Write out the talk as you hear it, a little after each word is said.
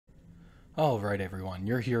All right, everyone,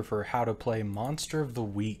 you're here for how to play Monster of the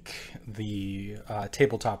Week, the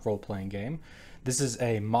tabletop role-playing game. This is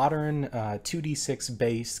a modern 2d6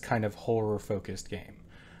 based kind of horror-focused game.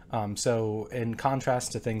 So in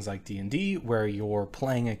contrast to things like D&D, where you're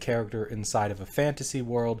playing a character inside of a fantasy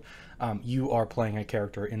world, you are playing a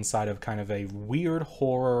character inside of kind of a weird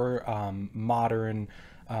horror, modern,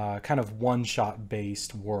 kind of one-shot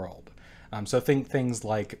based world. So think things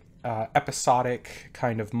like episodic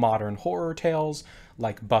kind of modern horror tales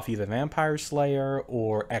like Buffy the Vampire Slayer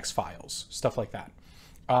or X-Files, stuff like that.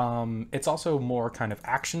 It's also more kind of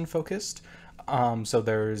action focused. So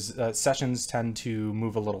there's sessions tend to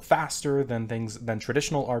move a little faster than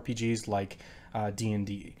traditional RPGs like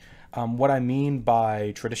D&D. What I mean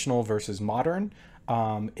by traditional versus modern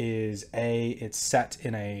is it's set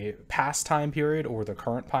in a past time period or the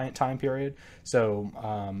current time period. So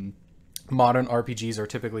modern RPGs are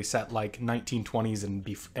typically set like 1920s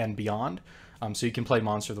and beyond. So you can play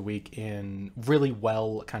Monster of the Week in really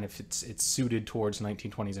well, kind of it's suited towards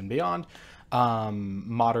 1920s and beyond.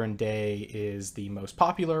 Modern day is the most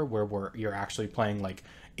popular, where you're actually playing like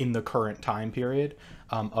in the current time period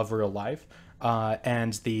of real life.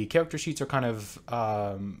 And the character sheets are kind of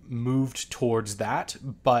moved towards that,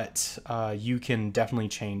 but you can definitely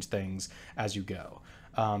change things as you go.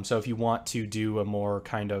 So if you want to do a more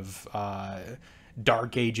kind of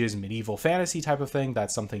Dark Ages, medieval fantasy type of thing,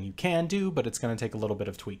 that's something you can do, but it's going to take a little bit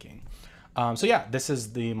of tweaking. So yeah, this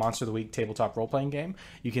is the Monster of the Week tabletop role-playing game.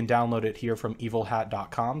 You can download it here from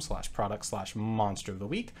evilhat.com/product/monster of the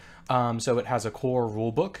week. So it has a core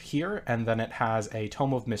rulebook here, and then it has a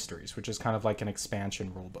Tome of Mysteries, which is kind of like an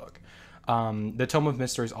expansion rulebook. The Tome of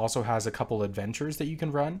Mysteries also has a couple adventures that you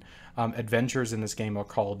can run. Adventures in this game are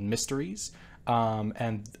called mysteries,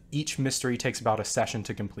 and each mystery takes about a session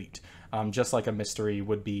to complete. Just like a mystery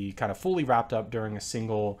would be kind of fully wrapped up during a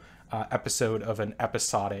single episode of an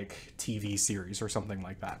episodic TV series or something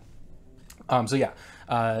like that. So yeah,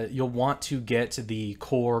 you'll want to get the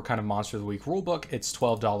core kind of Monster of the Week rulebook. It's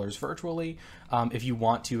 $12 virtually. If you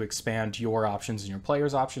want to expand your options and your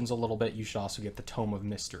players' options a little bit, you should also get the Tome of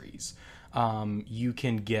Mysteries. You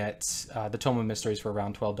can get the Tome of Mysteries for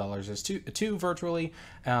around $12 as two virtually,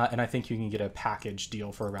 and I think you can get a package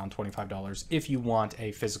deal for around $25 if you want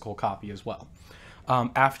a physical copy as well.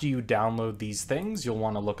 After you download these things, you'll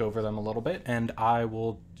want to look over them a little bit, and I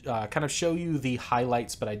will kind of show you the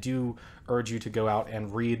highlights, but I do urge you to go out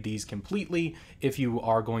and read these completely if you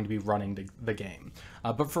are going to be running the game.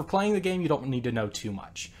 But for playing the game, you don't need to know too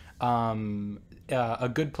much. A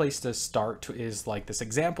good place to start is like this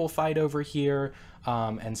example fight over here,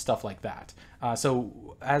 and stuff like that.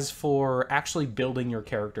 So as for actually building your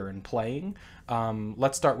character and playing,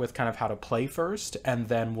 let's start with kind of how to play first, and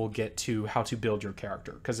then we'll get to how to build your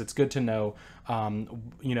character, because it's good to know,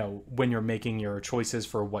 when you're making your choices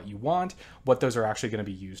for what you want, what those are actually going to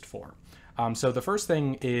be used for. So the first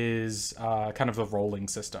thing is kind of the rolling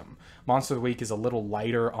system. Monster of the Week is a little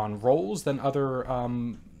lighter on rolls than other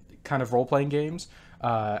kind of role-playing games,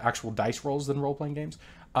 actual dice rolls than role-playing games,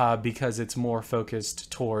 because it's more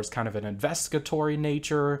focused towards kind of an investigatory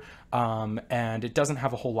nature, and it doesn't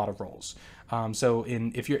have a whole lot of rolls. So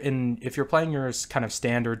if you're playing your kind of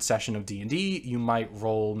standard session of D&D, you might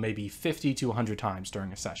roll maybe 50 to 100 times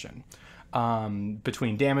during a session,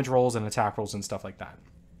 between damage rolls and attack rolls and stuff like that.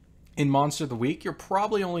 In Monster of the Week, you're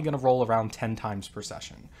probably only going to roll around 10 times per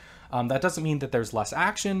session. That doesn't mean that there's less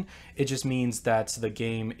action. It just means that the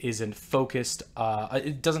game isn't focused.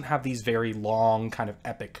 It doesn't have these very long kind of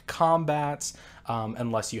epic combats,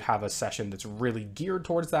 unless you have a session that's really geared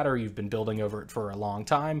towards that, or you've been building over it for a long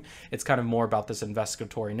time. It's kind of more about this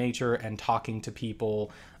investigatory nature and talking to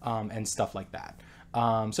people, and stuff like that.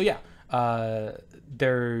 So yeah,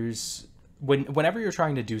 whenever you're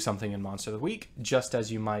trying to do something in Monster of the Week, just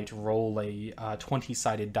as you might roll a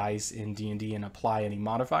 20-sided dice in D&D and apply any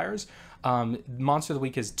modifiers, Monster of the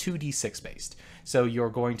Week is 2d6 based. So you're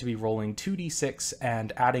going to be rolling 2d6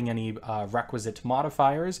 and adding any requisite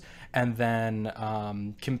modifiers, and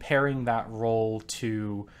then comparing that roll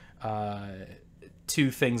to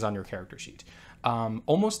things on your character sheet.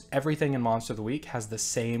 Almost everything in Monster of the Week has the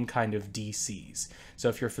same kind of DCs. So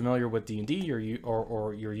if you're familiar with D&D,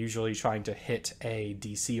 you're usually trying to hit a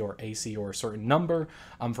DC or AC or a certain number.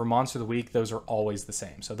 For Monster of the Week, those are always the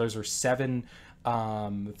same. So those are 7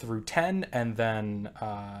 through 10, and then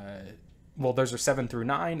those are 7 through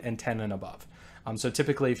 9 and 10 and above. So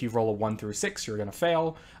typically, if you roll a 1 through 6, you're going to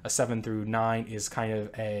fail. A 7 through 9 is kind of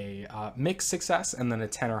a mixed success, and then a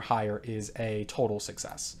 10 or higher is a total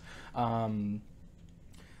success.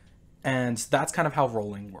 And that's kind of how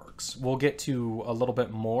rolling works. We'll get to a little bit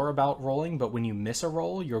more about rolling, but when you miss a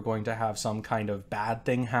roll, you're going to have some kind of bad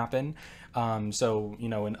thing happen. So, you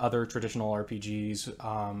know, in other traditional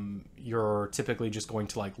RPGs, you're typically just going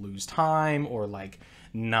to like lose time or like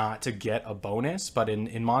not to get a bonus. But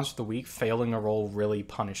in Monster of the Week, failing a roll really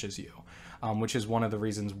punishes you. Which is one of the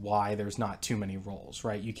reasons why there's not too many rolls,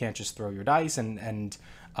 right? You can't just throw your dice and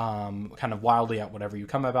kind of wildly at whatever you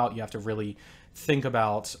come about. You have to really think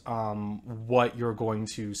about what you're going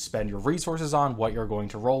to spend your resources on, what you're going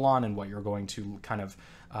to roll on, and what you're going to kind of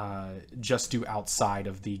just do outside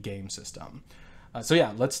of the game system. So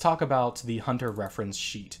yeah, let's talk about the Hunter reference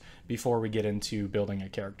sheet before we get into building a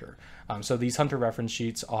character. So these Hunter reference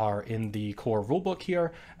sheets are in the core rulebook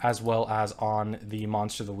here, as well as on the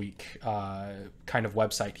Monster of the Week kind of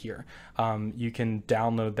website here. You can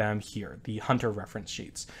download them here, the Hunter reference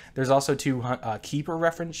sheets. There's also two Keeper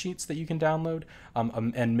reference sheets that you can download,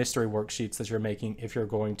 and mystery worksheets that you're making if you're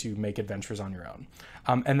going to make adventures on your own.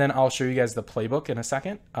 And then I'll show you guys the playbook in a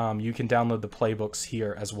second. You can download the playbooks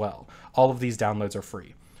here as well. All of these downloads are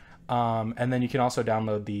free. And then you can also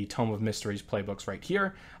download the Tome of Mysteries playbooks right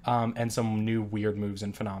here, and some new weird moves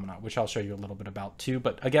and phenomena, which I'll show you a little bit about too.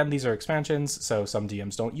 But again, these are expansions, so some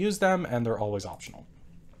DMs don't use them, and they're always optional.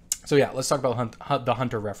 So yeah, let's talk about the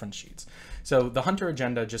Hunter reference sheets. So the Hunter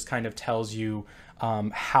agenda just kind of tells you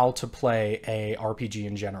how to play a RPG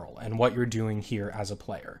in general and what you're doing here as a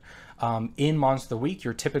player. In Monster of the Week,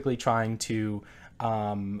 you're typically trying to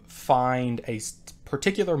find a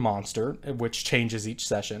particular monster, which changes each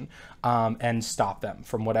session, and stop them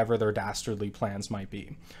from whatever their dastardly plans might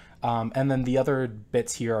be. And then the other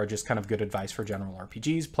bits here are just kind of good advice for general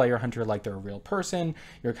RPGs. Play your hunter like they're a real person.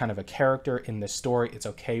 You're kind of a character in this story. It's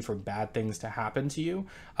okay for bad things to happen to you,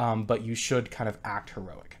 but you should kind of act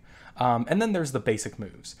heroic. And then there's the basic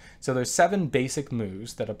moves. So there's 7 basic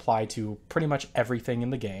moves that apply to pretty much everything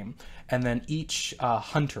in the game. And then each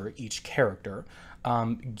hunter, each character,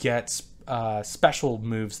 gets special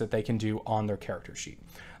moves that they can do on their character sheet.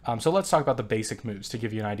 So let's talk about the basic moves to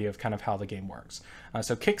give you an idea of kind of how the game works.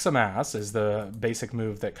 So Kick Some Ass is the basic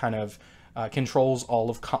move that kind of controls all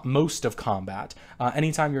of most of combat.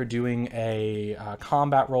 Anytime you're doing a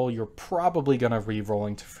combat roll, you're probably going to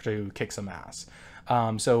re-rolling to kick some ass.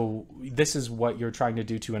 So this is what you're trying to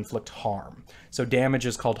do to inflict harm. So damage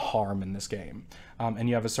is called harm in this game. And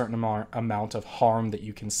you have a certain amount of harm that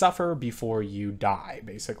you can suffer before you die,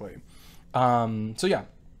 basically. So yeah,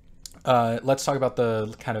 let's talk about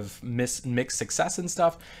the kind of mixed success and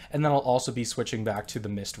stuff, and then I'll also be switching back to the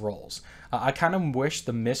missed rolls. I kind of wish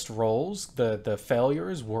the missed rolls, the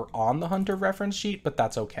failures, were on the Hunter reference sheet, but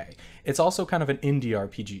that's okay. It's also kind of an indie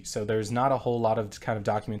RPG, so there's not a whole lot of kind of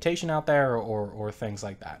documentation out there or things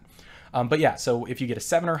like that. But yeah, so if you get a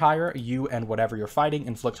 7 or higher, you and whatever you're fighting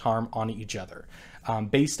inflict harm on each other,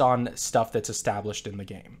 based on stuff that's established in the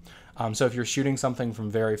game. So if you're shooting something from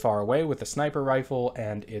very far away with a sniper rifle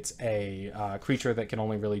and it's a creature that can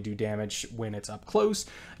only really do damage when it's up close,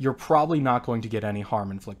 you're probably not going to get any harm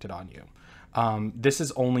inflicted on you. This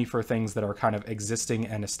is only for things that are kind of existing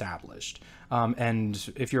and established.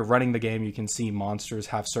 And if you're running the game, you can see monsters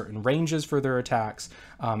have certain ranges for their attacks,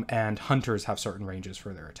 and hunters have certain ranges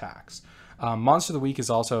for their attacks. Monster of the Week is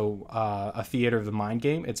also a theater of the mind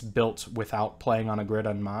game. It's built without playing on a grid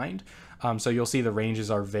on mind. So you'll see the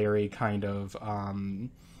ranges are very kind of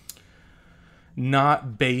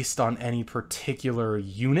not based on any particular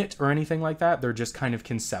unit or anything like that. They're just kind of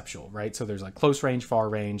conceptual, right? So there's like close range, far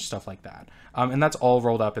range, stuff like that. And that's all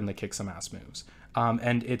rolled up in the Kick Some Ass moves.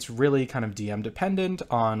 And it's really kind of DM dependent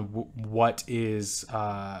on what is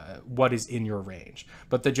in your range.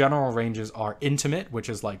 But the general ranges are intimate, which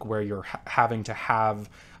is like where you're having to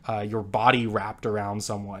have your body wrapped around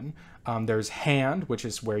someone. There's hand, which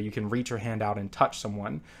is where you can reach your hand out and touch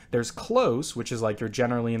someone. There's close, which is like you're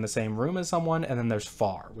generally in the same room as someone. And then there's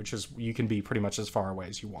far, which is you can be pretty much as far away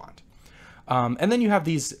as you want. And then you have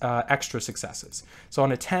these extra successes. So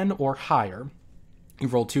on a 10 or higher, you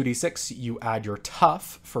roll 2d6, you add your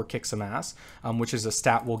tough for Kick Some Ass, which is a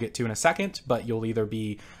stat we'll get to in a second, but you'll either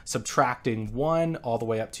be subtracting 1 all the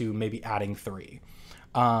way up to maybe adding 3.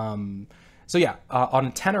 So yeah, on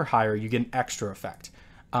a 10 or higher, you get an extra effect.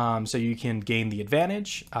 So you can gain the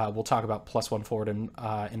advantage. We'll talk about +1 forward in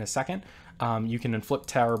a second. You can inflict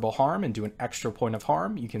terrible harm and do an extra point of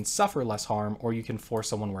harm. You can suffer less harm, or you can force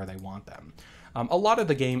someone where they want them. A lot of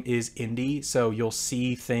the game is indie, so you'll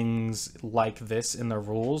see things like this in the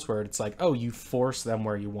rules where it's like, oh, you force them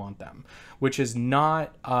where you want them, which is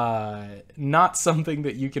not something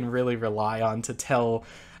that you can really rely on to tell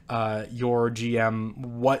your GM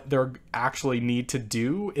what they're actually need to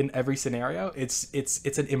do in every scenario. It's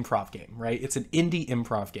an improv game, right? It's an indie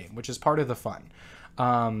improv game, which is part of the fun.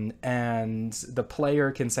 And the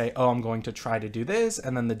player can say, oh, I'm going to try to do this,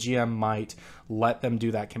 and then the GM might let them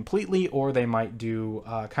do that completely, or they might do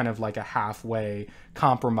kind of like a halfway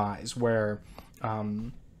compromise where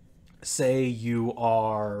say you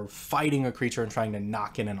are fighting a creature and trying to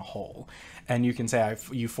knock it in a hole, and you can say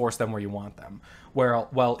you force them where you want them.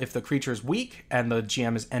 Well, if the creature's weak and the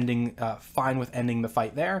GM is fine with ending the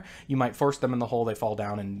fight there, you might force them in the hole, they fall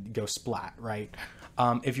down and go splat, right?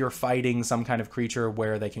 If you're fighting some kind of creature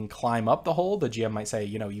where they can climb up the hole, the GM might say,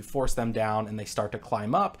 you force them down and they start to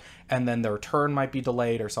climb up, and then their turn might be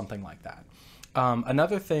delayed or something like that.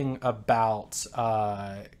 Another thing about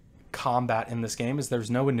combat in this game is there's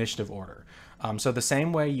no initiative order. So the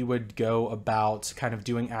same way you would go about kind of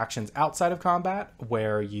doing actions outside of combat,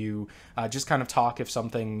 where you just kind of talk if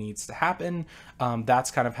something needs to happen, that's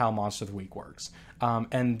kind of how Monster of the Week works.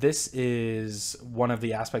 And this is one of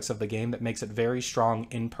the aspects of the game that makes it very strong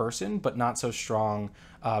in person, but not so strong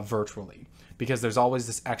virtually, because there's always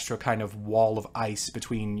this extra kind of wall of ice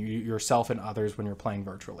between yourself and others when you're playing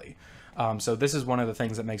virtually. So this is one of the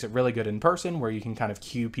things that makes it really good in person, where you can kind of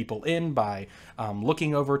cue people in by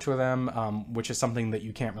looking over to them, which is something that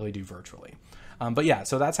you can't really do virtually. But yeah,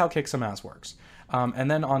 so that's how Kick Some Ass works.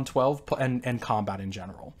 And then on 12, and combat in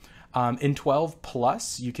general. In 12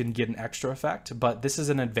 plus, you can get an extra effect, but this is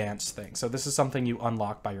an advanced thing. So this is something you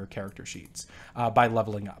unlock by your character sheets, by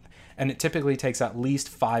leveling up. And it typically takes at least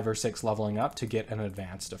 5 or 6 leveling up to get an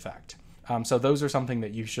advanced effect. So those are something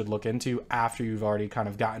that you should look into after you've already kind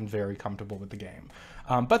of gotten very comfortable with the game.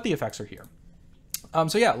 But the effects are here.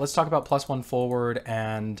 So yeah, let's talk about +1 forward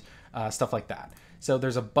and stuff like that. So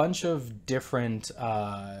there's a bunch of different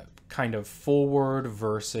kind of forward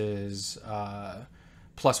versus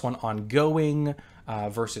 +1 ongoing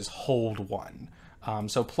versus hold 1.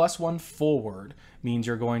 So +1 forward means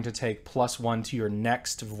you're going to take +1 to your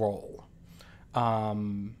next roll.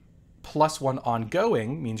 +1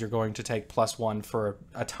 ongoing means you're going to take +1 for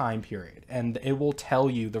a time period, and it will tell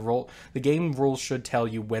you the game rules should tell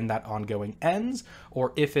you when that ongoing ends,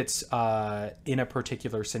 or if it's in a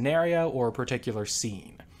particular scenario or a particular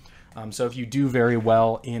scene. So if you do very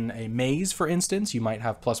well in a maze, for instance, you might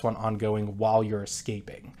have +1 ongoing while you're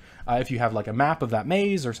escaping. If you have like a map of that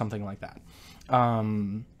maze or something like that.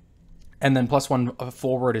 And then +1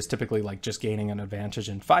 forward is typically like just gaining an advantage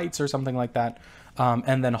in fights or something like that.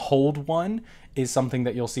 And then hold 1 is something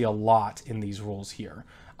that you'll see a lot in these rules here.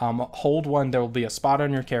 Hold 1, there will be a spot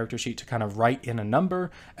on your character sheet to kind of write in a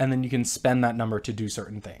number, and then you can spend that number to do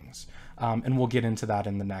certain things. And we'll get into that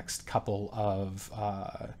in the next couple of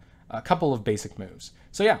basic moves.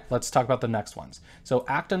 So yeah, let's talk about the next ones. So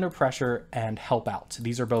act under pressure and help out.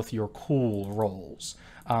 These are both your cool roles.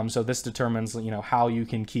 So this determines, how you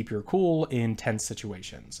can keep your cool in tense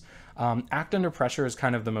situations. Act under pressure is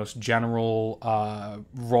kind of the most general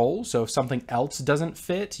role. So if something else doesn't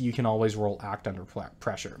fit, you can always roll act under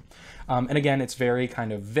pressure. And again, it's very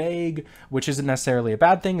kind of vague, which isn't necessarily a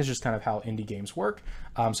bad thing. It's just kind of how indie games work.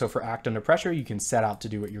 So for act under pressure, you can set out to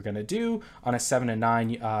do what you're going to do. On a 7 and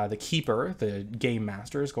 9, the keeper, the game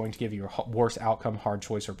master, is going to give you a worse outcome, hard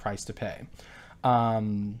choice, or price to pay.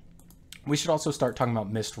 We should also start talking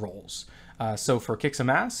about missed rolls. So for Kick Some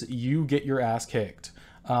Ass, you get your ass kicked.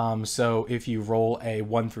 So if you roll a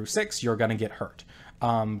 1 through 6, you're going to get hurt.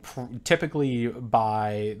 Typically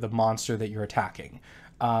by the monster that you're attacking,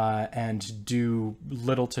 and do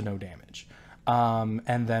little to no damage.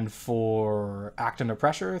 And then for act under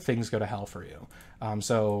pressure, things go to hell for you.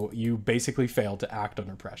 So you basically failed to act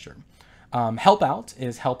under pressure. Help out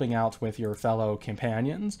is helping out with your fellow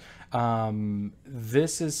companions.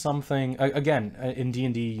 This is something, again, in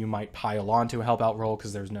D&D you might pile on to a help out roll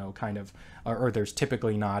because there's no kind of, or there's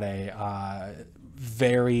typically not a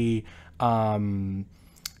very kind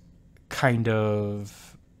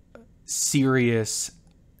of serious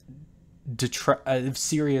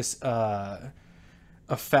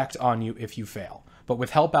effect on you if you fail. But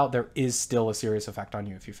with help out, there is still a serious effect on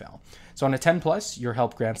you if you fail. So on a 10 plus, your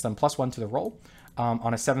help grants them +1 to the roll.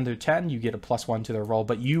 On a 7 through 10, you get a +1 to their roll,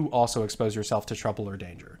 but you also expose yourself to trouble or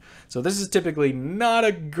danger. So this is typically not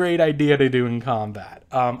a great idea to do in combat,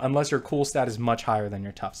 unless your cool stat is much higher than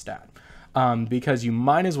your tough stat. Because you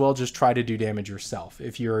might as well just try to do damage yourself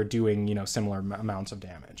if you're doing, similar amounts of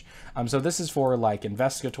damage. So this is for like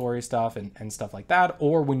investigatory stuff and stuff like that,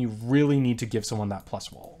 or when you really need to give someone that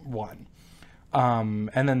 +1.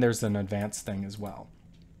 And then there's an advanced thing as well.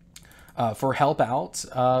 For help out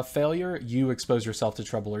failure, you expose yourself to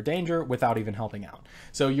trouble or danger without even helping out.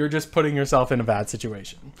 So you're just putting yourself in a bad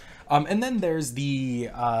situation. And then there's the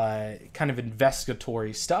kind of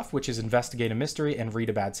investigatory stuff, which is investigate a mystery and read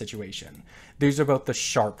a bad situation. These are both the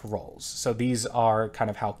sharp rolls. So these are kind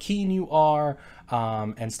of how keen you are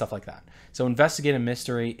and stuff like that. So investigate a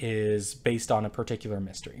mystery is based on a particular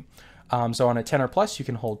mystery. So on a 10 or plus, you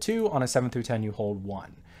can hold 2. On a 7 through 10, you hold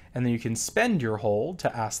 1. And then you can spend your hold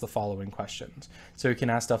to ask the following questions. So you can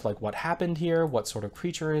ask stuff like, what happened here? What sort of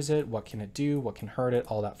creature is it? What can it do? What can hurt it?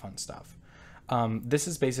 All that fun stuff. This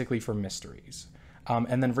is basically for mysteries.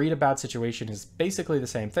 And then read a bad situation is basically the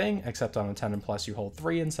same thing, except on a 10 and plus, you hold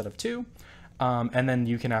 3 instead of 2. And then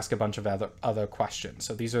you can ask a bunch of other questions.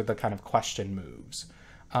 So these are the kind of question moves.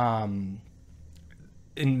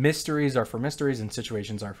 And mysteries are for mysteries and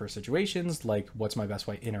situations are for situations, like what's my best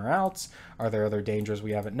way in or out? Are there other dangers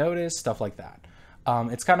we haven't noticed? Stuff like that.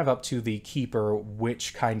 It's kind of up to the keeper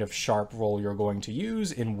which kind of sharp roll you're going to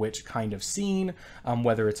use in which kind of scene,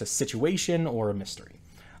 whether it's a situation or a mystery.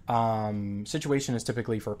 Situation is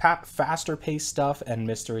typically for faster paced stuff, and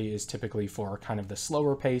mystery is typically for kind of the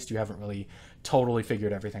slower paced. You haven't really totally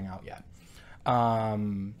figured everything out yet.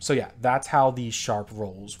 So yeah, that's how these sharp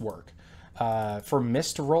rolls work. For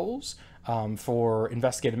missed rolls, for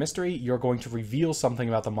investigate a mystery, you're going to reveal something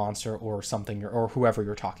about the monster or something or whoever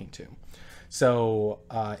you're talking to. So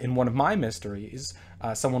in one of my mysteries,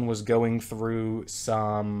 someone was going through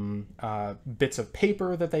some bits of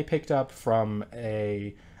paper that they picked up from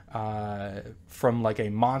like a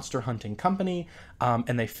monster hunting company,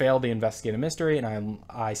 and they failed the investigate a mystery, and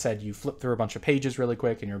I said you flip through a bunch of pages really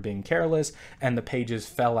quick and you're being careless, and the pages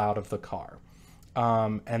fell out of the car.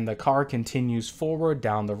 And the car continues forward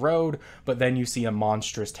down the road, but then you see a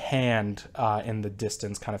monstrous hand in the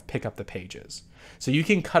distance kind of pick up the pages. So you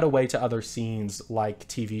can cut away to other scenes like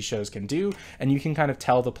TV shows can do, and you can kind of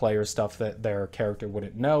tell the player stuff that their character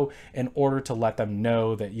wouldn't know in order to let them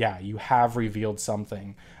know that, yeah, you have revealed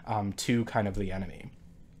something to kind of the enemy.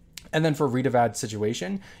 And then for read a bad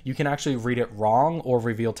situation, you can actually read it wrong or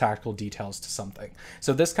reveal tactical details to something.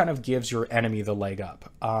 So this kind of gives your enemy the leg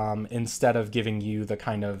up instead of giving you the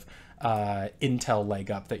kind of intel leg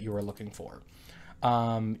up that you were looking for.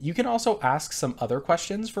 You can also ask some other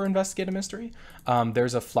questions for investigate a mystery.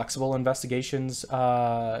 There's a flexible investigations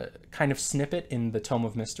kind of snippet in the Tome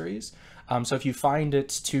of Mysteries. So if you find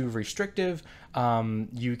it too restrictive,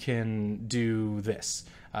 you can do this.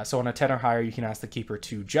 So on a 10 or higher, you can ask the keeper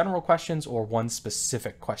 2 general questions or 1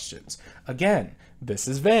 specific questions. Again, this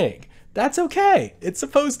is vague. That's okay. It's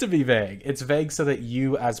supposed to be vague. It's vague so that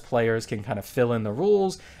you as players can kind of fill in the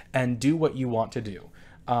rules and do what you want to do.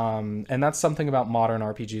 And that's something about modern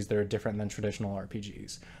RPGs that are different than traditional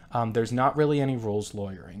RPGs. There's not really any rules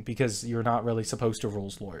lawyering because you're not really supposed to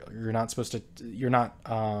rules lawyer. You're not supposed to,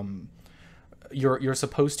 you're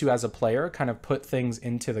supposed to, as a player, kind of put things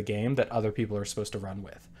into the game that other people are supposed to run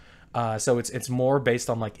with. So it's more based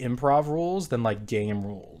on like improv rules than like game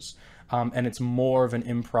rules. And it's more of an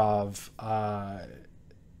improv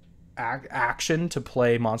action to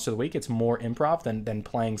play Monster of the Week. It's more improv than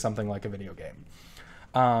playing something like a video game.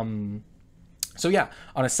 So yeah,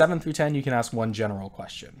 on a 7 through 10, you can ask 1 general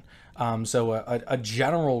question. So a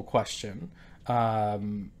general question,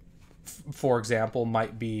 for example,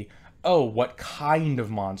 might be, oh, what kind of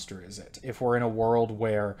monster is it? If we're in a world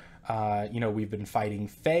where, we've been fighting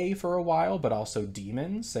fae for a while, but also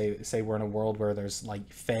demons, say we're in a world where there's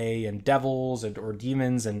like fae and devils or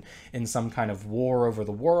demons and in some kind of war over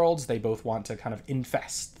the worlds, they both want to kind of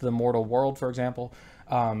infest the mortal world, for example.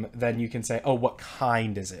 Then you can say, oh, what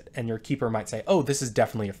kind is it? And your keeper might say, oh, this is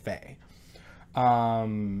definitely a fae.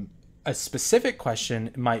 A specific question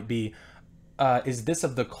might be, is this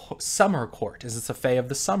of the summer court? Is this a fae of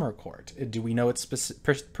the summer court? Do we know its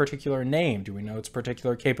particular name? Do we know its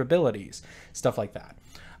particular capabilities? Stuff like that.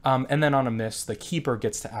 And then on a miss, the keeper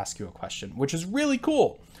gets to ask you a question, which is really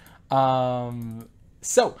cool.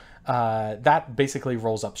 So that basically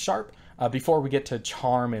rolls up sharp. Before we get to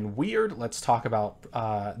charm and weird, let's talk about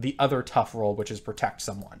the other tough roll, which is protect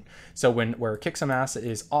someone. So where kick some ass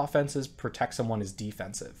is offenses, protect someone is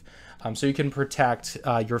defensive. So you can protect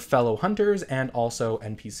your fellow hunters and also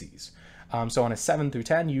NPCs. So on a 7 through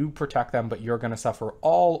 10, you protect them, but you're going to suffer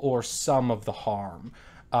all or some of the harm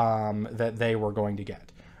that they were going to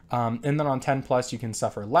get. And then on 10 plus, you can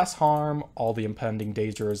suffer less harm. All the impending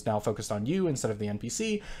danger is now focused on you instead of the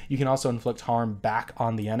NPC. You can also inflict harm back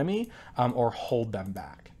on the enemy or hold them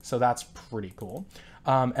back. So that's pretty cool.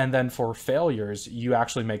 And then for failures, you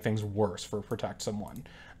actually make things worse for protect someone.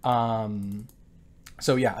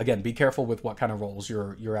 So yeah, again, be careful with what kind of rolls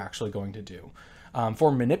you're actually going to do.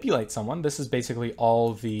 For manipulate someone, this is basically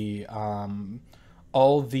all the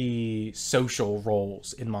social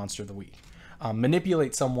roles in Monster of the Week.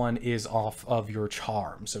 Manipulate someone is off of your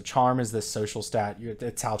charm. So charm is this social stat.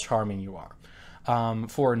 It's how charming you are.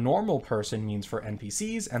 For a normal person means for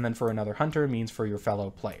NPCs, and then for another hunter means for your fellow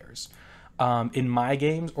players. In my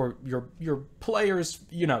games, or your players,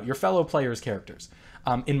 your fellow players' characters.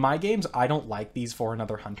 In my games, I don't like these for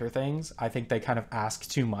another hunter things. I think they kind of ask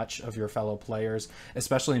too much of your fellow players,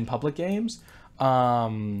 especially in public games.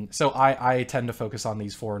 So I tend to focus on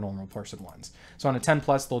these for a normal person ones. So on a 10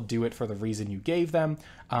 plus, they'll do it for the reason you gave them.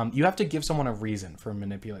 You have to give someone a reason for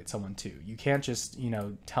manipulate someone too. You can't just,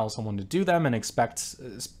 tell someone to do them and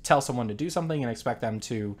tell someone to do something and expect them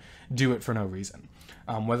to do it for no reason.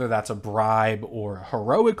 Whether that's a bribe or a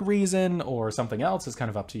heroic reason or something else is kind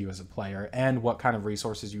of up to you as a player and what kind of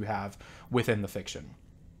resources you have within the fiction.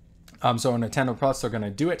 So on a 10 or plus, they're going to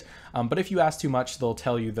do it. But if you ask too much, they'll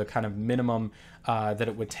tell you the kind of minimum that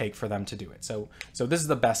it would take for them to do it. So this is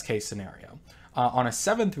the best case scenario. On a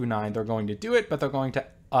 7 through 9, they're going to do it, but they're going to,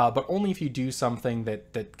 but only if you do something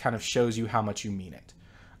that kind of shows you how much you mean it.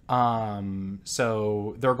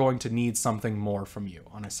 So they're going to need something more from you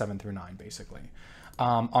on a 7 through 9, basically.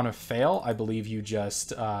 On a fail, I believe you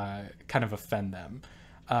just kind of offend them.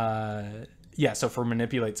 Yeah, so for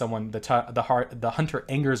manipulate someone, the hunter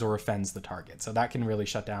angers or offends the target. So that can really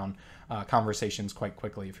shut down conversations quite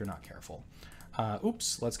quickly if you're not careful.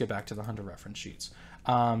 Oops, let's get back to the hunter reference sheets.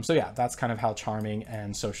 So yeah, that's kind of how charming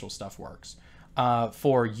and social stuff works.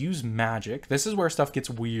 For use magic, this is where stuff gets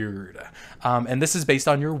weird. And this is based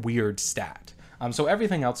on your weird stat. So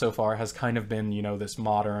everything else so far has kind of been, this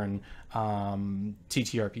modern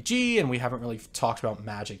TTRPG, and we haven't really talked about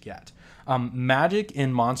magic yet. Magic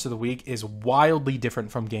in Monster of the Week is wildly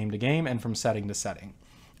different from game to game and from setting to setting.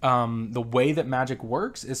 The way that magic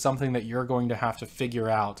works is something that you're going to have to figure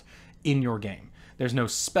out in your game. There's no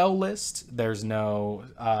spell list. There's no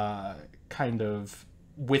kind of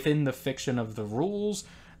within the fiction of the rules.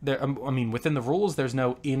 Within the rules, there's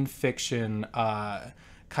no in-fiction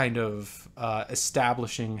kind of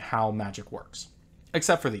establishing how magic works,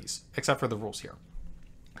 except for the rules here.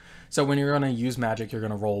 So when you're going to use magic, you're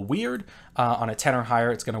going to roll weird. On a 10 or higher,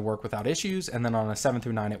 it's going to work without issues. And then on a 7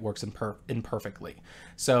 through 9, it works imperfectly.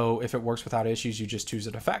 So if it works without issues, you just choose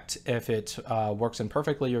an effect. If it works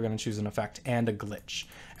imperfectly, you're going to choose an effect and a glitch.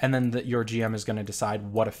 And then your GM is going to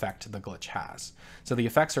decide what effect the glitch has. So the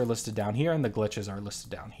effects are listed down here and the glitches are listed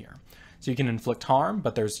down here. So you can inflict harm,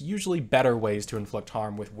 but there's usually better ways to inflict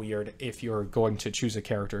harm with weird if you're going to choose a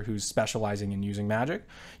character who's specializing in using magic.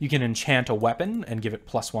 You can enchant a weapon and give it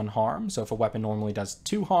 +1 harm. So if a weapon normally does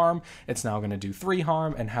 2 harm, it's now going to do 3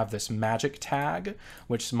 harm and have this magic tag,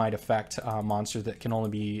 which might affect monsters that can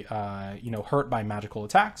only be hurt by magical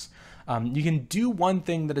attacks. You can do one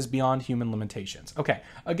thing that is beyond human limitations. Okay,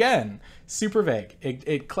 again, super vague.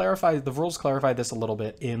 It clarifies, the rules clarify this a little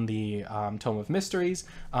bit in the Tome of Mysteries.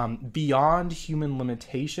 Beyond human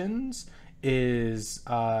limitations is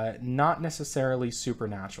not necessarily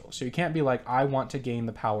supernatural. So you can't be like, I want to gain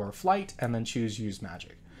the power of flight and then choose use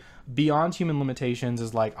magic. Beyond human limitations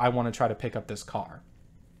is like, I want to try to pick up this car.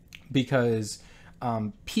 Because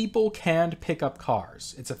people can pick up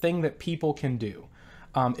cars. It's a thing that people can do.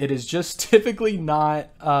 It is just typically not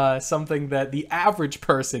something that the average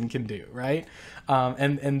person can do, right?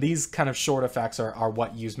 And these kind of short effects are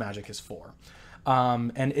what use magic is for.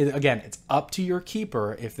 Again, it's up to your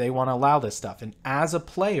keeper if they want to allow this stuff. And as a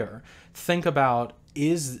player, think about,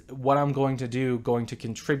 is what I'm going to do going to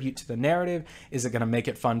contribute to the narrative? Is it going to make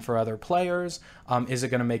it fun for other players? Is it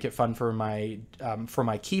going to make it fun for my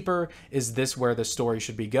keeper? Is this where the story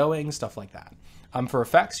should be going? Stuff like that. For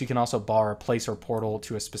effects, you can also bar a place or portal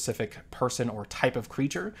to a specific person or type of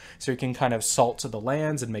creature. So you can kind of salt to the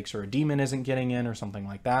lands and make sure a demon isn't getting in or something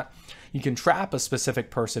like that. You can trap a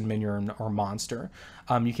specific person, minion, or monster.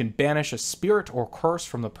 You can banish a spirit or curse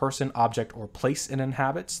from the person, object, or place it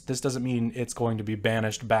inhabits. This doesn't mean it's going to be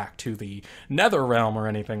banished back to the nether realm or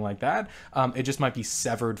anything like that. It just might be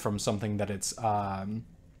severed from something that it's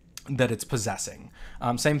possessing.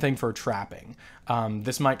 Same thing for trapping.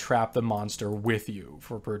 This might trap the monster with you,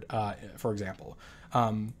 for example.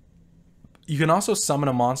 You can also summon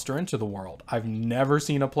a monster into the world. I've never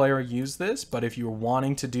seen a player use this, but if you're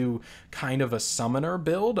wanting to do kind of a summoner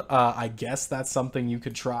build, I guess that's something you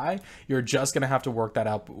could try. You're just going to have to work that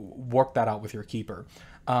out with your keeper.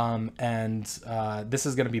 This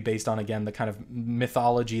is going to be based on, again, the kind of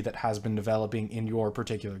mythology that has been developing in your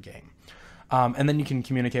particular game. And then you can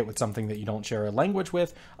communicate with something that you don't share a language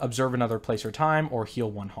with, observe another place or time, or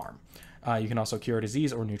heal 1 harm. You can also cure a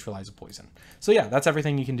disease or neutralize a poison. So yeah, that's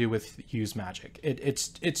everything you can do with use magic.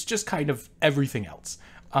 It's just kind of everything else.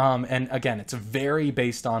 And again, it's very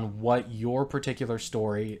based on what your particular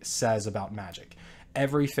story says about magic.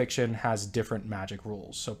 Every fiction has different magic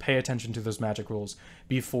rules, so pay attention to those magic rules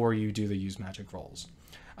before you do the use magic rolls.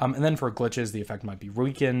 And then for glitches, the effect might be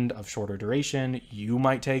weakened, of shorter duration. You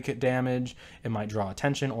might take damage, it might draw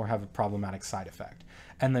attention, or have a problematic side effect.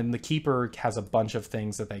 And then the keeper has a bunch of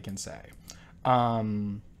things that they can say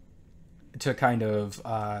to kind of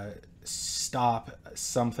stop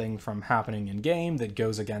something from happening in game that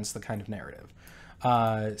goes against the kind of narrative.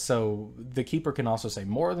 So the keeper can also say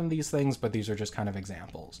more than these things, but these are just kind of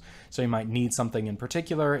examples. So you might need something in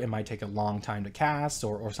particular, it might take a long time to cast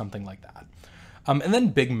or something like that. And then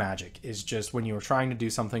big magic is just when you are trying to do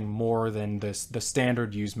something more than the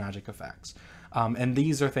standard use magic effects. And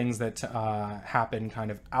these are things that happen kind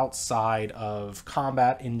of outside of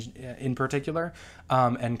combat in particular,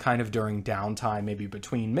 and kind of during downtime, maybe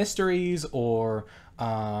between mysteries or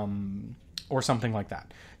something like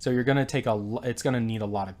that. So you're going to take it's going to need a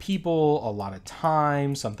lot of people, a lot of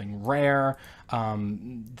time, something rare,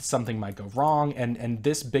 something might go wrong. And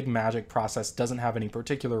this big magic process doesn't have any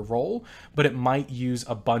particular role, but it might use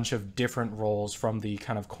a bunch of different roles from the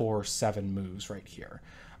kind of core 7 moves right here.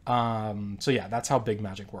 So yeah, that's how big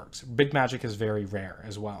magic works. Big magic is very rare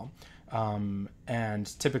as well,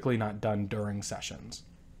 and typically not done during sessions.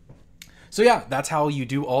 So yeah, that's how you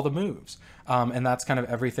do all the moves. And that's kind of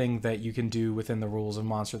everything that you can do within the rules of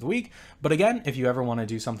Monster of the Week. But again, if you ever want to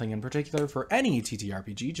do something in particular for any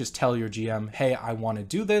TTRPG, just tell your GM, hey, I want to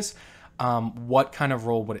do this. What kind of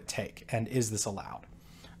role would it take? And is this allowed?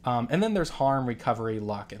 And then there's harm, recovery,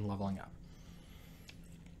 luck, and leveling up.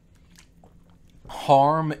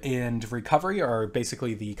 Harm and recovery are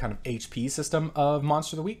basically the kind of HP system of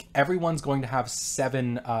Monster of the Week. Everyone's going to have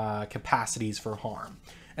 7 capacities for harm.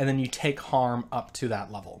 And then you take harm up to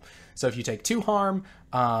that level. So if you take 2 harm,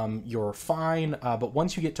 you're fine. But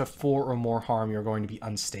once you get to 4 or more harm, you're going to be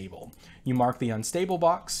unstable. You mark the unstable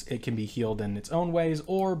box. It can be healed in its own ways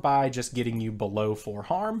or by just getting you below 4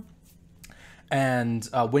 harm. And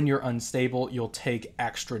when you're unstable, you'll take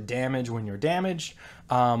extra damage when you're damaged,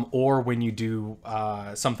 or when you do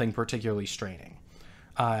something particularly straining.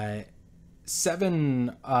 8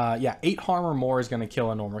 harm or more is going to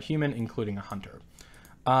kill a normal human, including a hunter.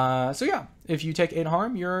 So yeah, if you take 8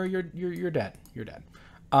 harm, you're dead. You're dead.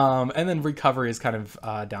 And then recovery is kind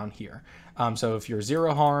of down here. So if you're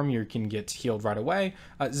 0 harm, you can get healed right away.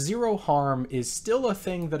 0 harm is still a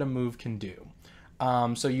thing that a move can do.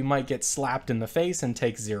 So you might get slapped in the face and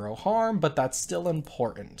take 0 harm, but that's still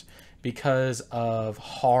important because of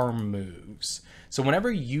harm moves. So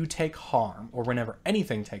whenever you take harm, or whenever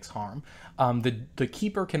anything takes harm, the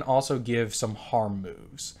keeper can also give some harm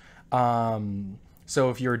moves. So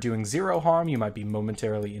if you're doing 0 harm, you might be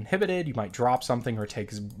momentarily inhibited, you might drop something or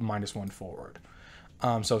take -1 forward.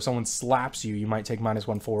 So if someone slaps you, you might take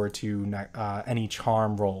 -1 forward to any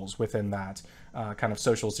charm rolls within that kind of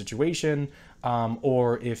social situation.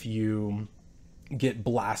 Or if you get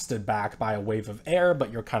blasted back by a wave of air,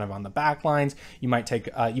 but you're kind of on the back lines, you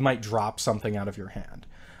might drop something out of your hand.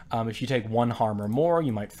 If you take 1 harm or more,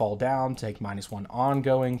 you might fall down, take -1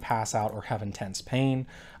 ongoing, pass out, or have intense pain.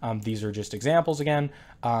 These are just examples again.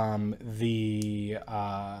 The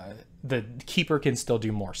keeper can still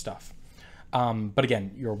do more stuff. But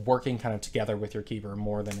again, you're working kind of together with your keeper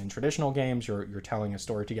more than in traditional games. You're telling a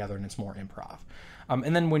story together, and it's more improv.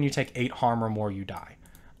 And then when you take 8 harm or more, you die.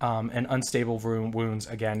 And unstable wounds,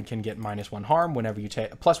 again, can get -1 harm whenever you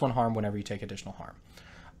take, +1 harm whenever you take additional harm.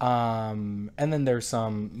 And then there's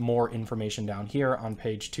some more information down here on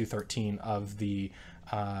page 213 of the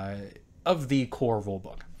core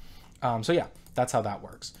rulebook. So yeah, that's how that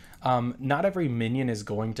works. Not every minion is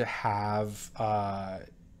going to have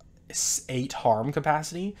 8 harm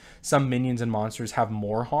capacity. Some minions and monsters have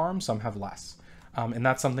more harm, some have less. And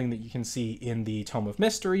that's something that you can see in the Tome of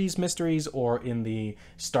Mysteries, or in the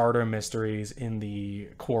starter mysteries in the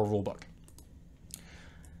core rulebook.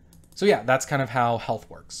 So yeah, that's kind of how health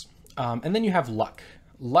works. And then you have luck.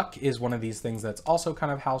 Luck is one of these things that's also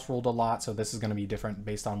kind of house ruled a lot, so this is going to be different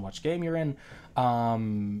based on which game you're in.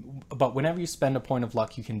 But whenever you spend a point of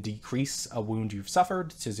luck, you can decrease a wound you've suffered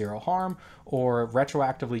to 0 harm, or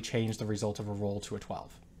retroactively change the result of a roll to a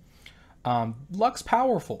 12. Luck's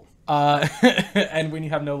powerful. And when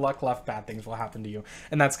you have no luck left, bad things will happen to you.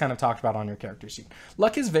 And that's kind of talked about on your character sheet.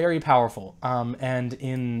 Luck is very powerful. And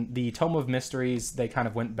in the Tome of Mysteries, they kind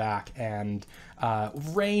of went back and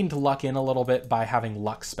reined luck in a little bit by having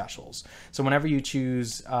luck specials. So whenever you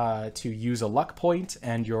choose to use a luck point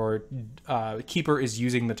and your keeper is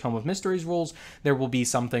using the Tome of Mysteries rules, there will be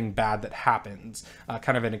something bad that happens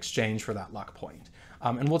kind of in exchange for that luck point.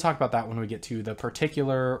 And we'll talk about that when we get to the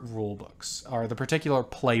particular rule books, or the particular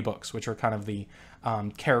playbooks, which are kind of the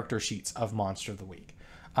character sheets of Monster of the Week.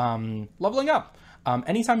 Leveling up.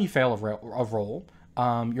 Anytime you fail a roll,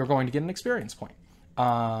 you're going to get an experience point.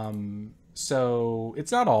 So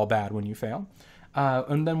it's not all bad when you fail.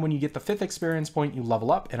 And then when you get the 5th experience point, you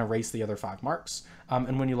level up and erase the other 5 marks.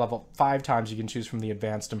 And when you level 5 times, you can choose from the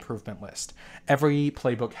advanced improvement list. Every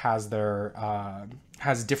playbook has their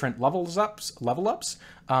has different level ups,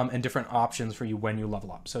 and different options for you when you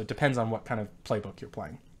level up. So it depends on what kind of playbook you're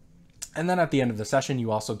playing. And then at the end of the session, you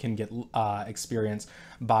also can get experience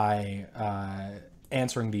by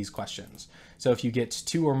answering these questions. So if you get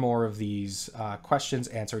 2 or more of these questions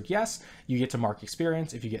answered yes, you get to mark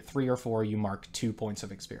experience. If you get 3 or 4, you mark 2 points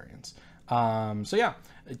of experience. So yeah,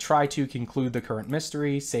 try to conclude the current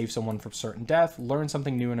mystery, save someone from certain death, learn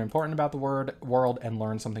something new and important about the world, and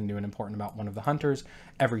learn something new and important about one of the hunters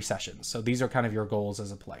every session. So these are kind of your goals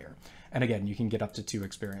as a player. And again, you can get up to 2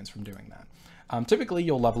 experience from doing that. Typically,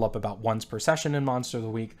 you'll level up about once per session in Monster of the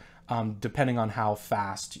Week, depending on how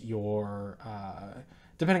fast your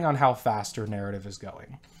narrative is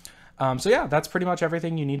going. So yeah, that's pretty much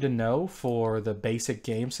everything you need to know for the basic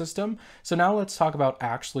game system. So now let's talk about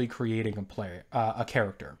actually creating a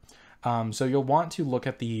character. So you'll want to look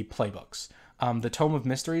at the playbooks. The Tome of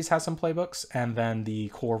Mysteries has some playbooks, and then the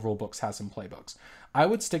core rulebooks has some playbooks. I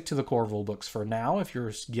would stick to the core rulebooks for now if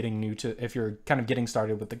you're kind of getting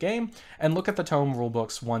started with the game, and look at the Tome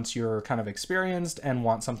rulebooks once you're kind of experienced and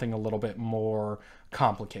want something a little bit more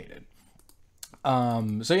complicated.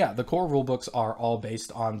 So yeah, the core rulebooks are all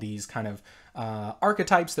based on these kind of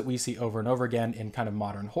archetypes that we see over and over again in kind of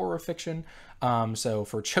modern horror fiction. So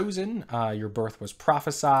for Chosen, your birth was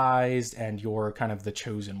prophesized and you're kind of the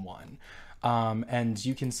chosen one. And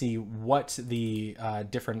you can see what the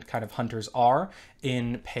different kind of hunters are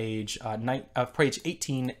in page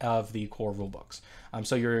 18 of the core rulebooks.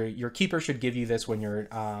 So your keeper should give you this when you're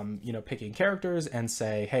picking characters and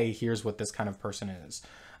say, hey, here's what this kind of person is.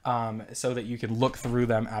 So that you can look through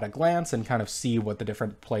them at a glance and kind of see what the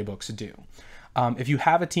different playbooks do. If you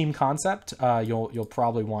have a team concept, you'll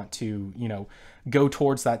probably want to, go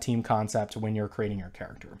towards that team concept when you're creating your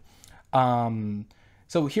character.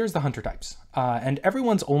 So here's the hunter types, and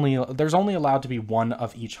there's only allowed to be one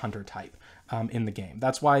of each hunter type in the game.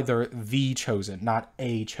 That's why they're the chosen, not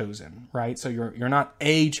a chosen, right? So you're not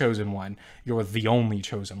a chosen one, you're the only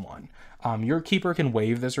chosen one. Your keeper can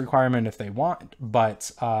waive this requirement if they want,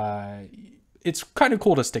 but it's kind of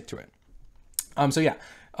cool to stick to it. So yeah,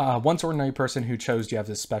 once ordinary person who chose you have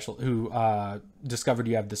this special, who discovered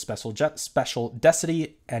you have this special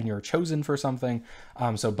destiny and you're chosen for something.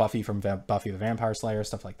 So Buffy from Buffy the Vampire Slayer,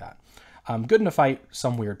 stuff like that. Good in a fight,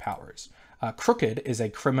 some weird powers. Crooked is a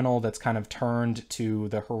criminal that's kind of turned to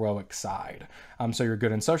the heroic side. So you're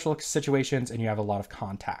good in social situations and you have a lot of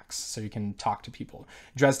contacts, so you can talk to people.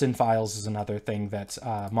 Dresden Files is another thing that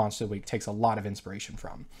Monster of the Week takes a lot of inspiration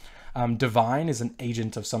from. Divine is an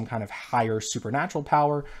agent of some kind of higher supernatural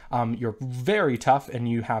power. You're very tough and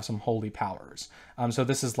you have some holy powers. So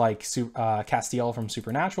this is like Castiel from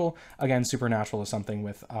Supernatural. Again, Supernatural is something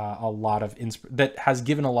with a lot of that has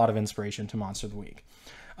given a lot of inspiration to Monster of the Week.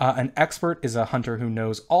 An expert is a hunter who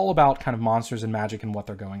knows all about kind of monsters and magic and what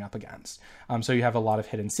they're going up against. So you have a lot of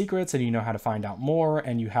hidden secrets and you know how to find out more,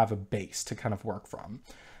 and you have a base to kind of work from.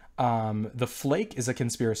 The Flake is a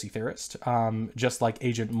conspiracy theorist, just like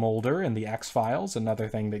Agent Mulder in the X-Files, another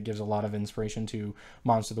thing that gives a lot of inspiration to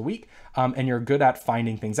Monster of the Week. And you're good at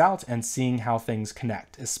finding things out and seeing how things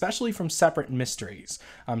connect, especially from separate mysteries.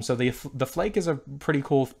 So the Flake is a pretty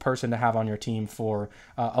cool person to have on your team for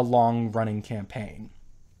a long-running campaign.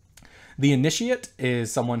 The Initiate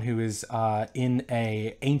is someone who is in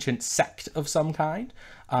a ancient sect of some kind.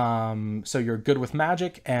 So you're good with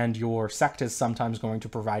magic, and your sect is sometimes going to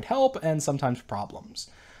provide help and sometimes problems.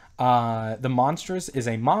 The Monstrous is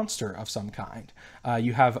a monster of some kind.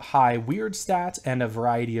 You have high weird stats and a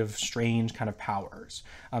variety of strange kind of powers.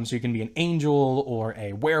 So you can be an angel or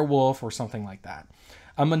a werewolf or something like that.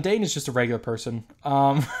 A mundane is just a regular person.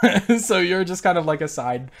 So you're just kind of like a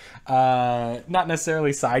side, not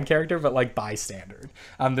necessarily side character, but like bystander.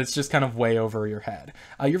 That's just kind of way over your head.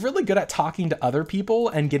 You're really good at talking to other people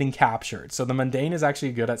and getting captured. So the mundane is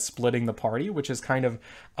actually good at splitting the party, which is kind of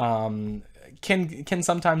can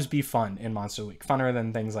sometimes be fun in Monster Week, funner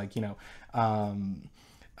than things like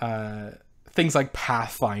things like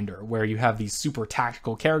Pathfinder, where you have these super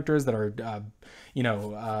tactical characters that are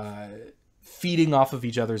feeding off of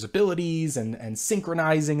each other's abilities and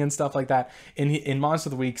synchronizing and stuff like that. In Monster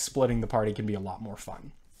of the Week, splitting the party can be a lot more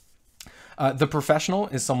fun. The professional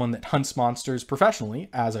is someone that hunts monsters professionally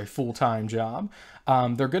as a full-time job.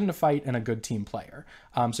 They're good in a fight and a good team player,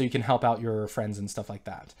 so you can help out your friends and stuff like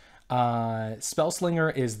that.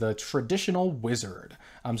 Spellslinger is the traditional wizard.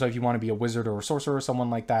 So if you want to be a wizard or a sorcerer or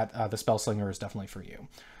someone like that, the Spellslinger is definitely for you.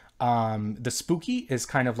 The spooky is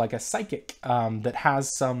kind of like a psychic that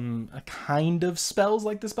has some kind of spells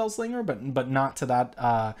like the Spellslinger, but not to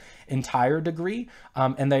that entire degree.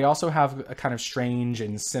 And they also have a kind of strange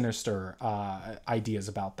and sinister ideas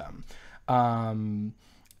about them.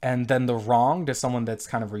 And then the wronged is someone that's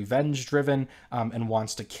kind of revenge driven and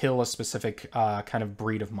wants to kill a specific kind of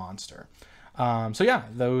breed of monster. So yeah,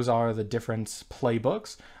 those are the different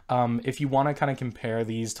playbooks. If you want to kind of compare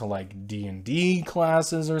these to like D&D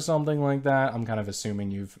classes or something like that, I'm kind of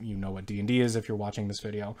assuming you know what D&D is if you're watching this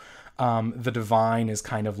video. The divine is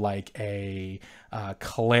kind of like a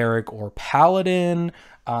cleric or paladin,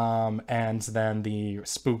 and then the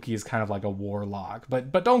spooky is kind of like a warlock.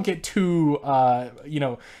 But don't get too caught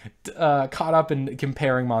up in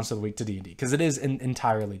comparing Monster of the Week to D&D, because it is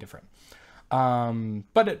entirely different.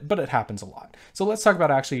 But it happens a lot. So let's talk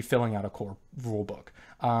about actually filling out a core rule book.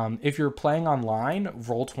 If you're playing online,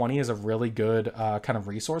 Roll20 is a really good kind of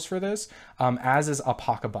resource for this, as is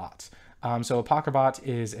Apocabot. So Apocabot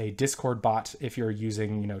is a Discord bot if you're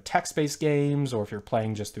using, text-based games, or if you're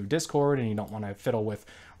playing just through Discord and you don't want to fiddle with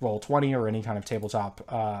Roll20 or any kind of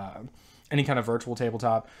tabletop, any kind of virtual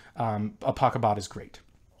tabletop. Apocabot is great.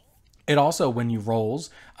 It also, when you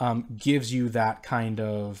rolls, gives you that kind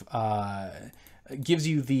of, gives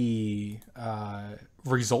you the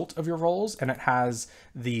result of your rolls, and it has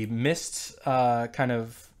the missed kind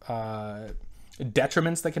of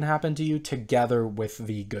detriments that can happen to you together with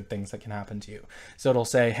the good things that can happen to you. So it'll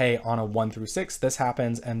say, hey, on a 1 through 6, this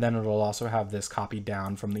happens, and then it'll also have this copied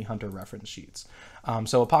down from the Hunter reference sheets.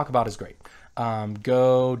 So Apocabot is great.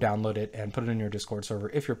 Go download it and put it in your Discord server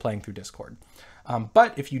if you're playing through Discord.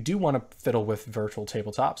 But if you do want to fiddle with virtual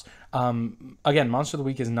tabletops, again, Monster of the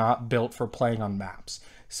Week is not built for playing on maps.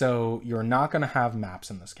 So you're not going to have maps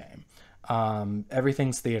in this game.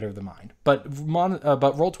 Everything's theater of the mind. But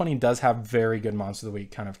Roll20 does have very good Monster of the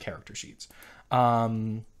Week kind of character sheets.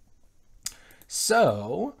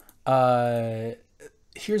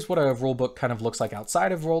 Here's what a rule book kind of looks like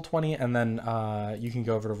outside of Roll20, and then you can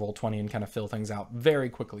go over to Roll20 and kind of fill things out very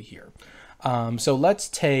quickly here. So let's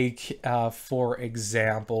take, for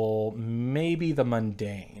example, maybe the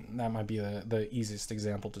mundane. That might be the easiest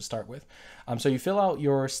example to start with. So you fill out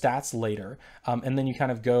your stats later, and then you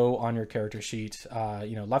kind of go on your character sheet,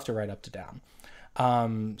 left to right, up to down.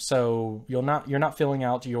 So you're not filling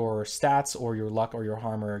out your stats or your luck or your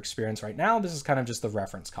harm or experience right now. This is kind of just the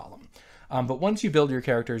reference column. But once you build your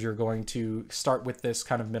characters, you're going to start with this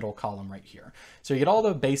kind of middle column right here. So you get all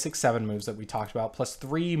the basic 7 moves that we talked about, plus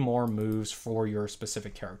 3 more moves for your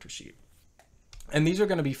specific character sheet. And these are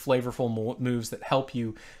going to be flavorful moves that help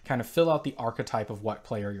you kind of fill out the archetype of what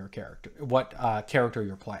character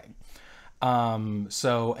you're playing.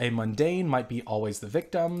 So a mundane might be always the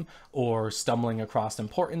victim, or stumbling across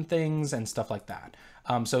important things and stuff like that.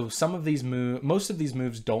 So some of these most of these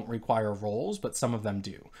moves don't require rolls, but some of them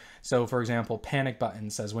do. So for example, panic button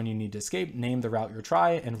says when you need to escape, name the route you're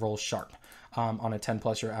trying and roll sharp. On a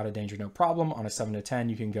 10+, you're out of danger, no problem. On a 7 to 10,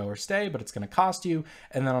 you can go or stay, but it's going to cost you.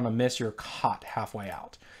 And then on a miss, you're caught halfway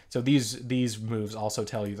out. So these moves also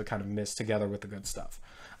tell you the kind of miss together with the good stuff.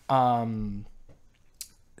 Power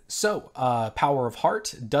of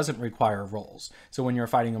Heart doesn't require rolls. So when you're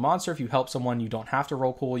fighting a monster, if you help someone, you don't have to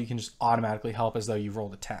roll cool. You can just automatically help as though you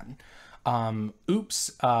rolled a 10.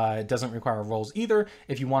 Oops doesn't require rolls either.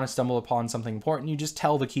 If you want to stumble upon something important, you just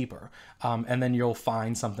tell the keeper, and then you'll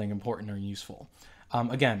find something important or useful.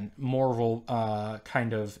 Again, more role,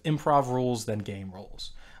 kind of improv rules than game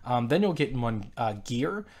rules. Then you'll get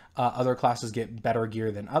gear. Other classes get better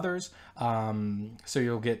gear than others. So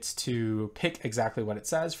you'll get to pick exactly what it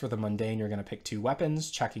says. For the mundane, you're going to pick 2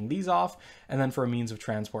 weapons, checking these off. And then for a means of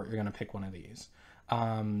transport, you're going to pick one of these.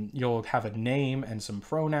 You'll have a name and some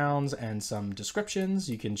pronouns and some descriptions.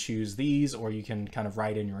 You can choose these, or you can kind of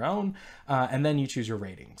write in your own, and then you choose your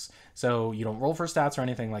ratings. So you don't roll for stats or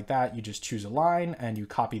anything like that. You just choose a line and you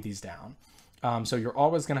copy these down. So you're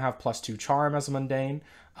always going to have +2 charm as a mundane,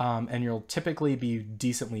 and you'll typically be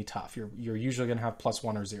decently tough. You're usually going to have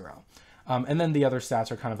 +1 or 0. And then the other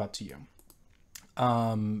stats are kind of up to you.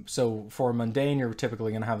 So for mundane, you're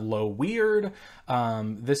typically going to have low weird.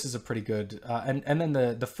 This is a pretty good, and then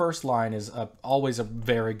the first line is always a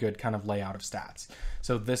very good kind of layout of stats.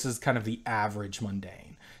 So this is kind of the average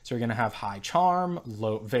mundane. So you're going to have high charm,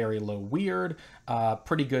 very low weird,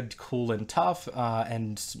 pretty good cool and tough,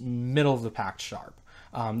 and middle of the pack sharp.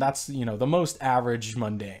 That's, you know, the most average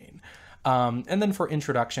mundane. And then for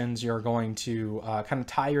introductions, you're going to kind of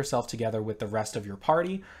tie yourself together with the rest of your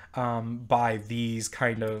party by these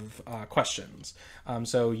kind of questions.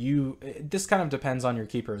 So this kind of depends on your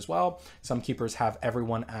keeper as well. Some keepers have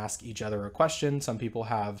everyone ask each other a question. Some people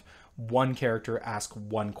have one character ask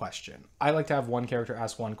one question. I like to have one character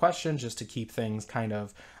ask one question just to keep things kind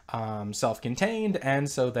of self-contained, and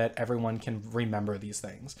so that everyone can remember these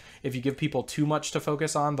things. If you give people too much to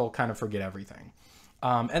focus on, they'll kind of forget everything.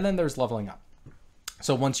 And then there's leveling up.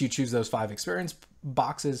 So once you choose those 5 experience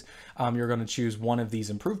boxes, you're going to choose one of these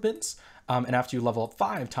improvements. And after you level up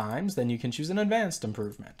 5 times, then you can choose an advanced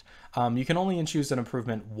improvement. You can only choose an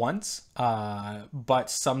improvement once, but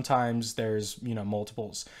sometimes there's, you know,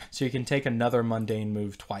 multiples. So you can take another mundane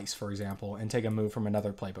move twice, for example, and take a move from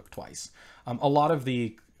another playbook twice. A lot of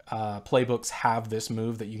the playbooks have this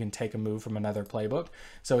move that you can take a move from another playbook.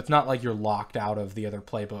 So it's not like you're locked out of the other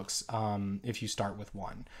playbooks if you start with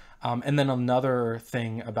one. And then another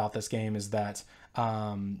thing about this game is that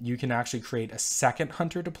you can actually create a second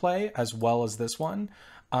hunter to play as well as this one.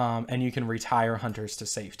 And you can retire hunters to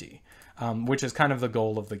safety, which is kind of the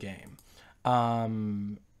goal of the game,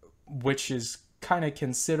 which is kind of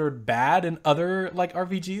considered bad in other like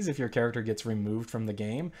RPGs if your character gets removed from the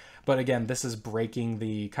game. But again, this is breaking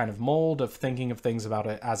the kind of mold of thinking of things about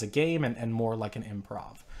it as a game and more like an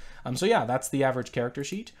improv. So yeah, that's the average character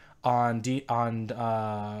sheet on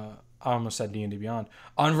I almost said D&D Beyond.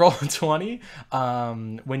 On Roll20,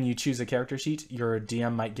 when you choose a character sheet, your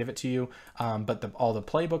DM might give it to you, but all the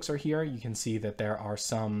playbooks are here. You can see that there are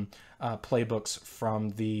some playbooks from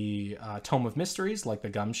the Tome of Mysteries, like the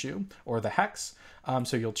Gumshoe or the Hex.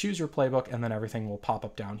 So you'll choose your playbook, and then everything will pop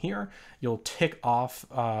up down here. You'll tick off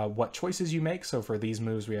what choices you make. So for these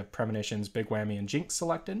moves, we have Premonitions, Big Whammy, and Jinx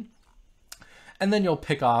selected. And then you'll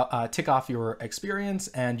tick off your experience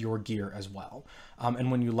and your gear as well.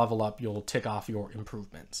 And when you level up, you'll tick off your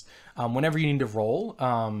improvements. Whenever you need to roll,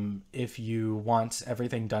 if you want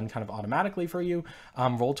everything done kind of automatically for you,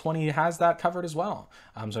 Roll20 has that covered as well.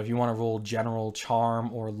 So if you want to roll general,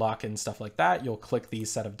 charm, or luck and stuff like that, you'll click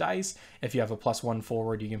these set of dice. If you have a +1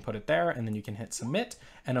 forward, you can put it there, and then you can hit submit,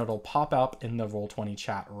 and it'll pop up in the Roll20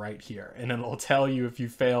 chat right here. And it'll tell you if you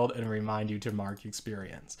failed and remind you to mark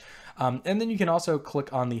experience. And then you can also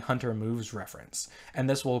click on the Hunter Moves reference, and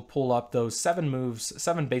this will pull up those 7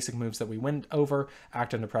 basic moves that we went over: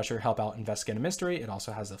 Act Under Pressure, Help Out, Investigate a Mystery. It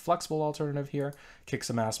also has a flexible alternative here: Kick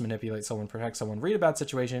Some Ass, Manipulate Someone, Protect Someone, Read a Bad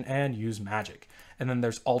Situation, and Use Magic. And then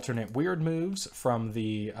there's alternate weird moves from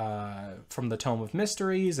the Tome of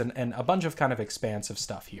Mysteries and a bunch of kind of expansive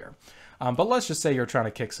stuff here. But let's just say you're trying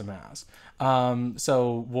to kick some ass.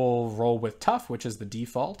 So we'll roll with tough, which is the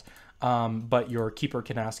default. But your keeper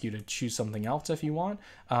can ask you to choose something else if you want.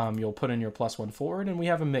 You'll put in your +1 forward, and we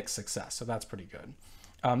have a mixed success, so that's pretty good.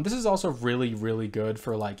 This is also really, really good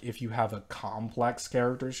for like if you have a complex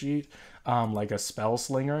character sheet, like a spell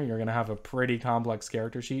slinger. You're gonna have a pretty complex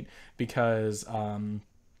character sheet because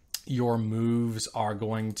your moves are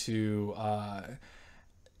going to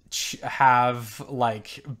have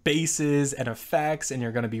like bases and effects, and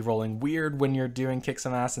you're going to be rolling weird when you're doing kick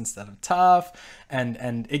some ass instead of tough,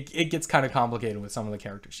 and it gets kind of complicated with some of the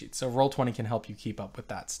character sheets. So Roll20 can help you keep up with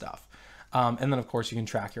that stuff. And then of course you can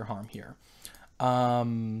track your harm here.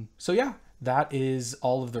 So yeah, that is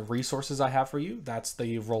all of the resources I have for you. That's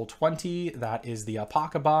the Roll20, that is the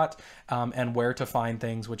Apocabot, and where to find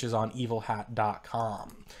things, which is on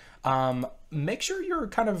evilhat.com. Make sure you're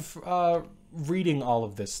kind of reading all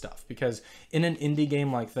of this stuff, because in an indie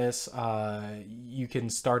game like this, you can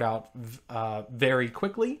start out very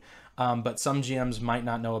quickly, but some GMs might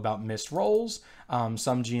not know about missed rolls.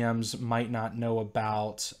 Some GMs might not know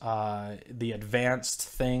about the advanced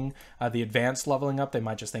thing, the advanced leveling up. They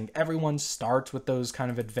might just think everyone starts with those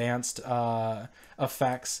kind of advanced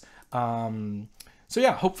effects. So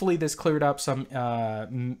yeah, hopefully this cleared up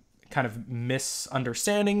some kind of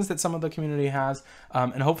misunderstandings that some of the community has.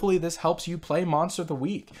 And hopefully this helps you play Monster of the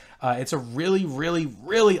Week. It's a really, really,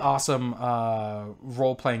 really awesome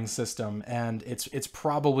role-playing system, and it's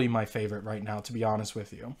probably my favorite right now, to be honest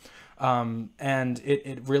with you. And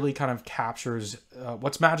it really kind of captures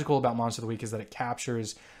what's magical about Monster of the Week is that it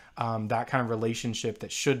captures that kind of relationship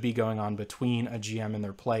that should be going on between a GM and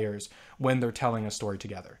their players when they're telling a story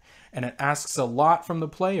together. And it asks a lot from the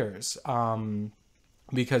players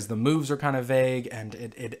because the moves are kind of vague, and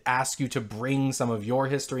it asks you to bring some of your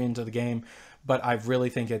history into the game. But I really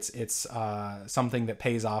think it's something that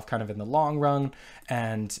pays off kind of in the long run,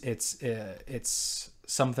 and it's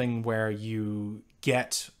something where you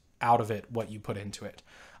get out of it what you put into it.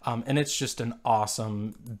 And it's just an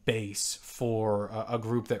awesome base for a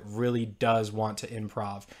group that really does want to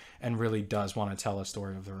improv and really does want to tell a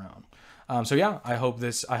story of their own. So yeah, I hope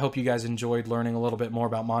you guys enjoyed learning a little bit more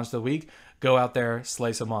about Monster of the Week. Go out there,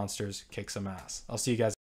 slay some monsters, kick some ass. I'll see you guys.